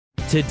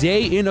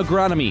Today in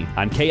Agronomy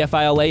on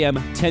KFIL AM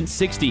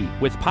 1060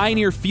 with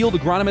Pioneer Field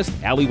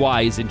agronomist Allie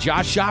Wise and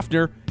Josh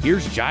Schaffner.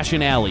 Here's Josh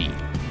and Allie.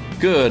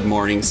 Good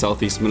morning,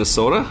 Southeast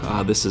Minnesota.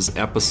 This is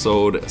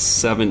episode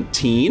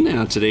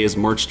 17. Today is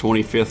March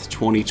 25th,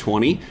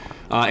 2020.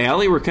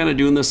 Allie, we're kind of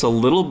doing this a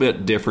little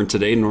bit different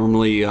today.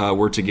 Normally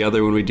we're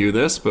together when we do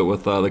this, but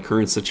with the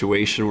current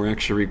situation, we're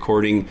actually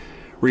recording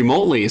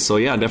remotely. So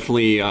yeah,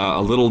 definitely a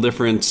little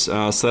different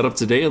setup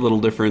today, a little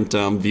different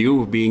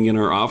view being in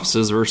our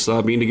offices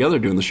versus being together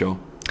doing the show.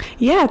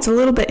 Yeah, it's a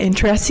little bit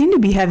interesting to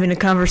be having a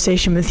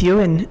conversation with you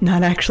and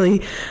not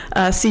actually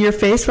see your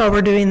face while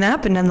we're doing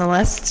that, but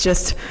nonetheless, it's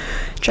just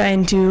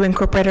trying to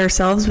incorporate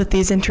ourselves with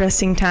these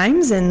interesting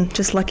times and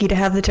just lucky to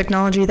have the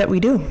technology that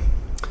we do.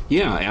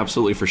 Yeah,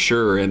 absolutely, for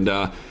sure. And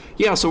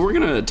so we're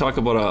going to talk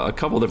about a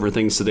couple different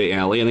things today,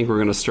 Allie. I think we're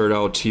going to start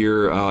out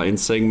here in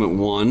segment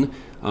one.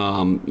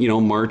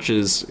 March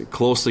is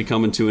closely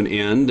coming to an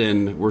end,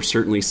 and we're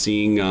certainly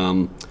seeing,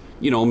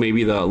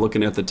 maybe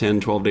looking at the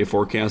 10, 12-day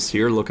forecast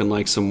here, looking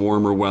like some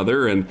warmer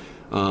weather. And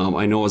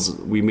I know as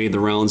we made the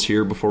rounds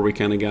here before we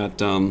kind of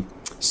got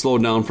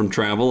slowed down from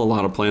travel, a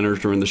lot of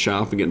planners are in the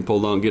shop and getting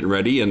pulled out and getting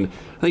ready. And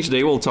I think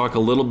today we'll talk a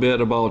little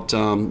bit about,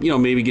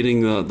 maybe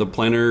getting the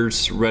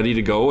planners ready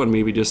to go and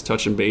maybe just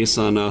touching base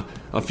on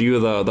a few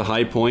of the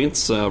high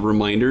points,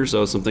 reminders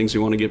of some things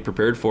we want to get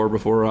prepared for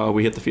before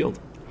we hit the field.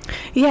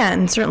 Yeah,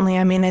 and certainly,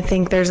 I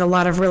think there's a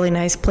lot of really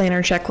nice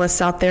planner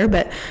checklists out there,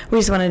 but we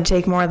just wanted to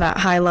take more of that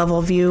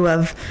high-level view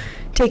of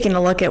taking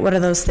a look at what are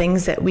those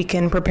things that we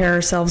can prepare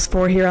ourselves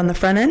for here on the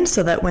front end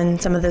so that when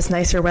some of this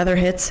nicer weather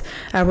hits,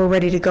 we're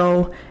ready to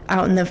go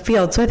out in the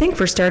field. So I think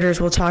for starters,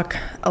 we'll talk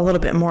a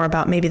little bit more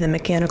about maybe the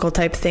mechanical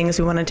type things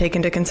we want to take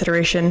into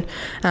consideration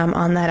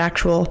on that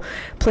actual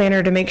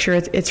planner to make sure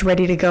it's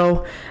ready to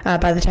go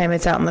by the time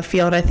it's out in the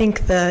field. I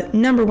think the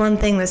number one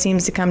thing that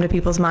seems to come to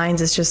people's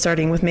minds is just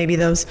starting with maybe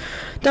those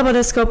double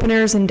disc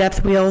openers and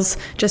depth wheels,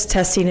 just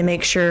testing to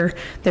make sure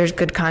there's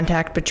good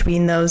contact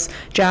between those.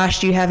 Josh,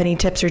 do you have any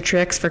tips or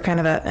tricks for kind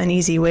of an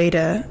easy way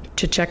to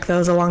check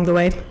those along the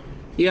way?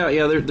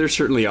 Yeah, there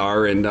certainly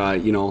are, and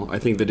I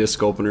think the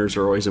disc openers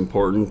are always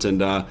important,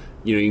 and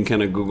you can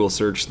kind of Google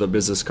search the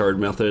business card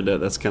method.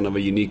 That's kind of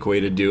a unique way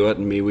to do it,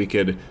 and maybe we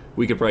could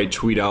probably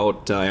tweet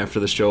out after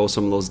the show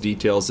some of those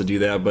details to do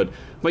that. But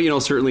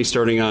certainly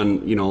starting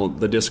on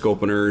the disc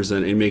openers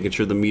and making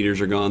sure the meters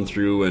are gone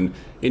through, and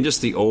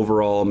just the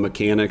overall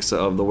mechanics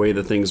of the way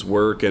the things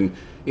work, and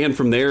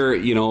from there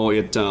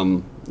it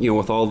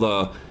with all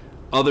the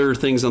other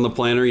things on the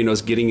planner,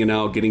 is getting it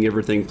out, getting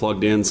everything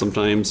plugged in.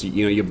 Sometimes,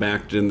 you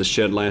backed it in the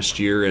shed last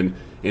year and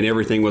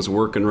everything was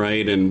working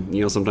right.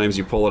 And, sometimes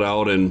you pull it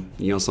out and,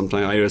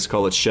 sometimes I just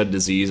call it shed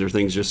disease or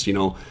things just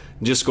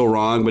go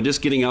wrong. But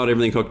just getting out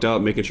everything hooked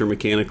up, making sure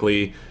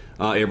mechanically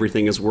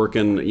everything is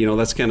working,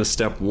 that's kind of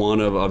step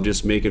one of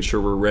just making sure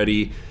we're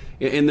ready.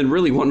 And then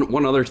really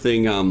one other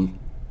thing,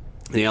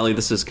 Allie,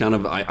 this is kind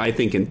of, I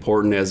think,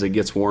 important as it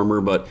gets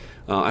warmer, but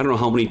I don't know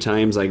how many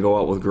times I go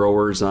out with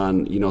growers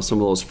on, some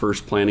of those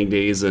first planting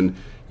days, and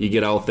you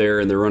get out there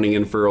and they're running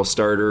in furrow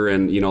starter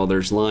and,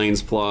 there's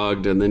lines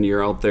plugged, and then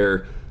you're out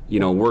there,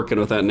 working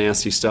with that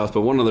nasty stuff.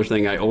 But one other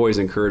thing I always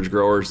encourage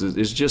growers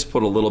is just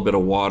put a little bit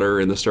of water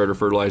in the starter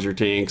fertilizer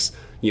tanks,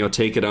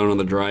 take it out on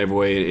the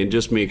driveway and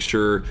just make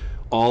sure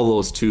all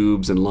those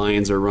tubes and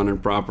lines are running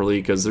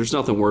properly, because there's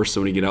nothing worse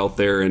than when you get out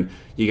there and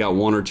you got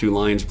one or two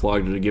lines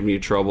plugged and they're giving you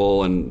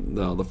trouble, and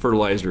the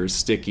fertilizer is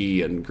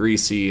sticky and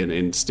greasy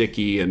and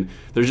sticky, and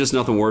there's just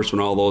nothing worse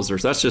when all those are.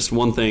 So that's just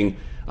one thing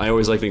I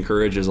always like to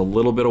encourage, is a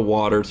little bit of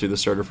water through the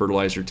starter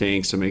fertilizer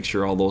tanks to make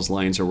sure all those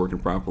lines are working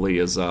properly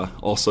is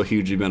also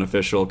hugely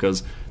beneficial,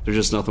 because there's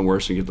just nothing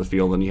worse when you get to the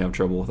field and you have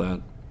trouble with that.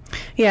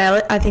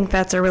 Yeah, I think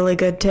that's a really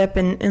good tip.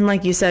 And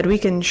like you said, we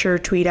can sure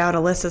tweet out a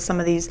list of some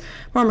of these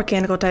more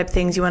mechanical type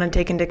things you want to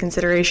take into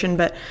consideration.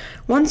 But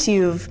once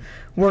you've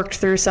worked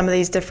through some of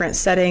these different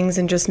settings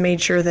and just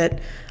made sure that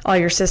all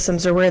your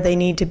systems are where they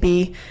need to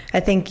be, I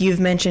think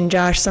you've mentioned,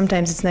 Josh,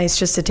 sometimes it's nice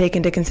just to take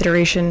into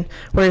consideration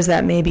where is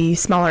that maybe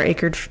smaller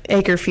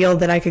acre field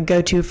that I could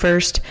go to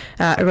first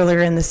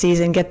earlier in the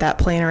season, get that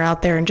planner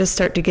out there and just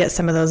start to get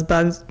some of those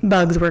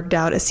bugs worked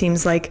out. It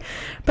seems like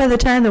by the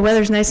time the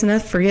weather's nice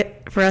enough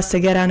for us to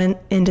get on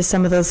into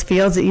some of those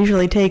fields, it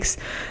usually takes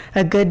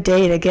a good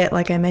day to get,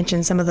 like I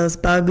mentioned, some of those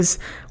bugs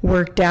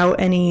worked out.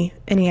 Any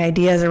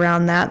ideas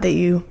around that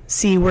you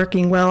see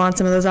working well on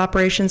some of those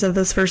operations of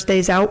those first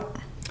days out?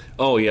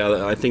 Oh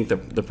yeah, I think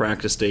the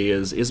practice day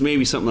is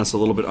maybe something that's a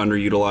little bit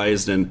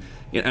underutilized, and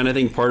I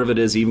think part of it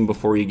is even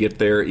before you get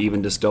there,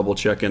 even just double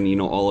checking,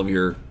 all of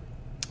your,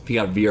 if you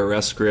got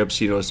VRS scripts,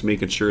 just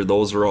making sure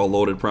those are all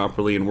loaded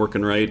properly and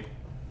working right,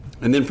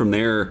 and then from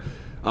there.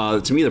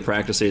 To me, the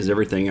practice day is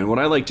everything. And what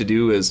I like to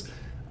do is,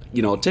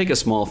 take a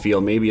small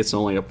field. Maybe it's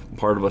only a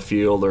part of a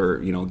field, or,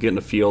 getting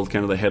a field,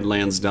 kind of the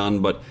headlands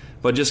done. But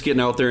just getting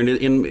out there. And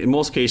in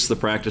most cases, the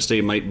practice day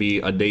might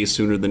be a day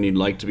sooner than you'd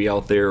like to be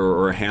out there,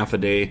 or a half a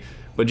day.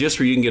 But just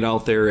where you can get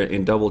out there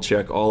and double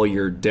check all of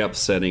your depth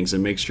settings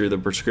and make sure the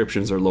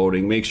prescriptions are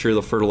loading, make sure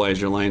the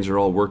fertilizer lines are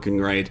all working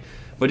right.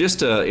 But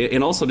just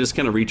and also just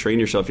kind of retrain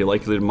yourself. You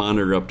like the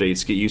monitor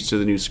updates, get used to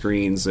the new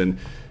screens, and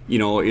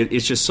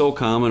it's just so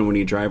common when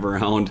you drive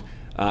around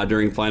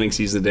during planting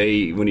season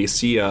today, when you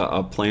see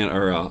a plant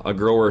or a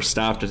grower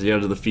stopped at the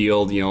end of the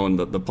field, and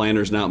the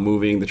planter's not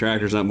moving, the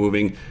tractor's not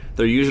moving,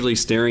 they're usually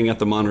staring at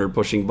the monitor,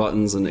 pushing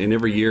buttons, and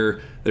every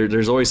year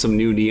there's always some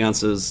new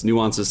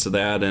nuances to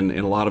that, and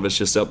a lot of it's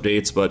just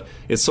updates. But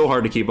it's so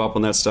hard to keep up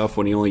on that stuff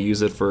when you only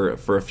use it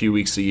for a few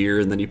weeks a year,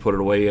 and then you put it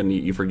away and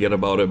you forget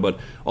about it. But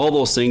all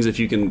those things, if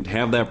you can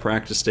have that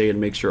practice day and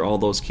make sure all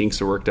those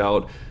kinks are worked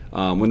out,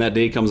 when that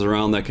day comes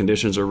around, that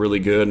conditions are really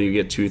good, and you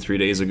get 2-3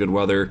 days of good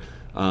weather.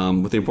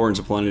 With the importance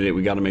of planting day,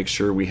 we got to make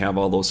sure we have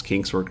all those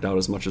kinks worked out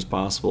as much as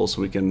possible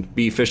so we can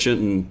be efficient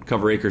and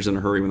cover acres in a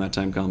hurry when that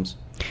time comes.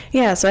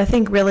 Yeah, so I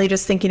think really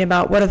just thinking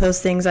about what are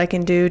those things I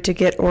can do to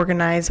get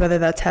organized, whether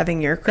that's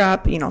having your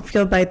crop,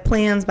 field by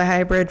plans, by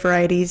hybrid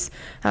varieties,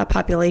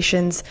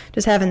 populations,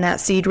 just having that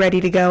seed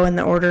ready to go in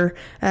the order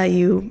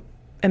you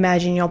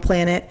imagine you'll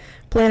plant it.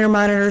 Planter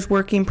monitors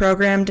working,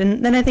 programmed.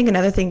 And then I think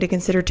another thing to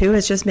consider too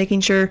is just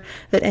making sure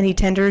that any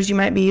tenders you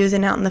might be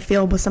using out in the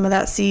field with some of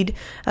that seed,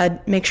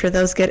 make sure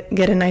those get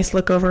a nice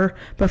look over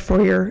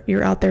before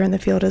you're out there in the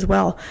field as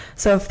well.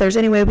 So if there's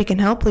any way we can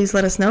help, please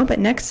let us know. But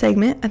next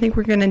segment, I think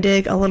we're going to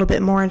dig a little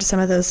bit more into some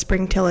of those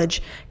spring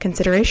tillage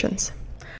considerations.